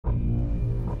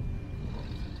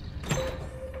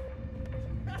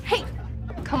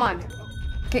Come on,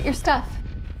 get your stuff.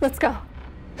 Let's go.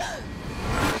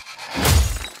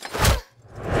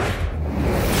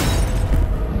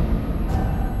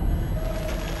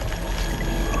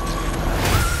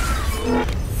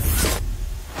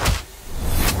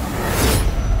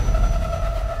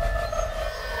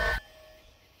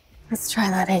 Let's try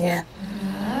that again.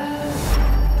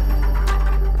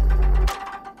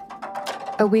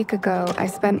 A week ago, I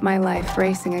spent my life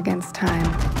racing against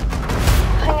time.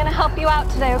 I'm gonna help you out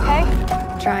today, okay?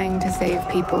 Trying to save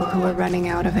people who were running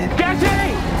out of it. Jesse!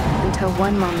 Until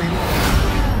one moment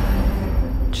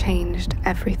changed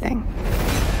everything.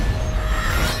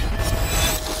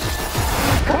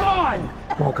 Come on!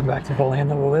 Welcome back to the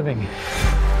land of the living.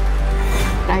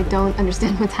 I don't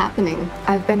understand what's happening.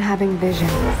 I've been having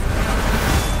visions.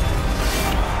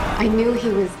 I knew he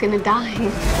was gonna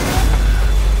die.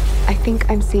 I think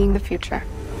I'm seeing the future.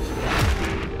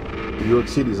 New York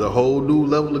City's a whole new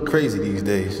level of crazy these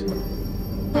days.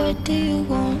 What do you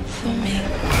want from me?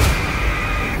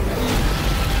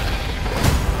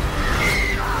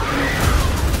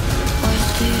 What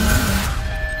do you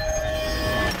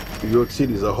want? New York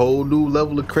City's a whole new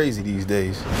level of crazy these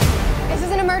days. This is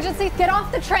an emergency. Get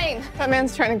off the train. That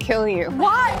man's trying to kill you.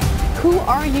 What? Who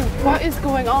are you? What is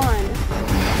going on?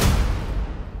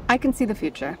 I can see the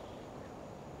future.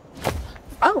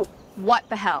 Oh, what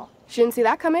the hell? She didn't see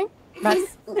that coming?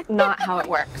 That's not how it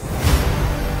works.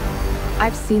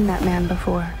 I've seen that man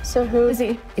before. So who is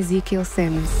he? Ezekiel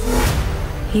Sims.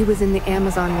 He was in the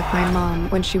Amazon with my mom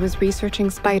when she was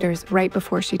researching spiders right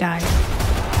before she died.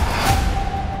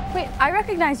 Wait, I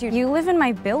recognize you. You live in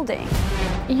my building.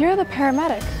 You're the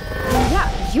paramedic.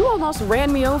 Yeah, you almost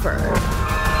ran me over.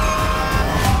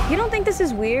 You don't think this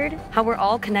is weird? How we're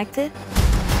all connected?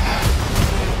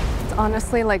 It's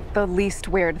honestly like the least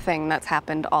weird thing that's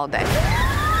happened all day.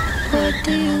 What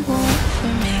do you want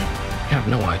from me? You have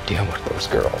no idea what those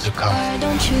girls have come. Why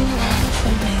don't you want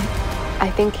from me?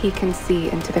 I think he can see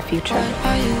into the future. What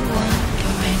are you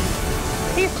wondering?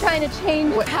 He's trying to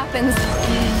change what happens.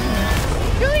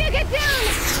 Julia, get down!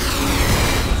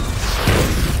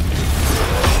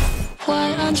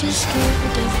 Why aren't you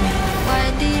scared of me?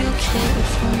 Why do you care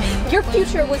for me? Your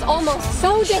future was almost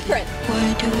so different.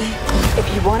 Where do we go? If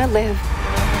you want to live,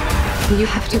 you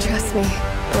have to trust me.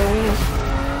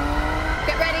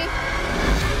 Get ready.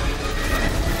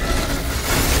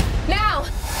 Now!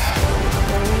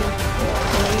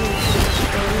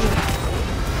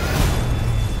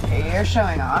 You're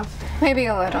showing off. Maybe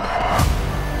a little.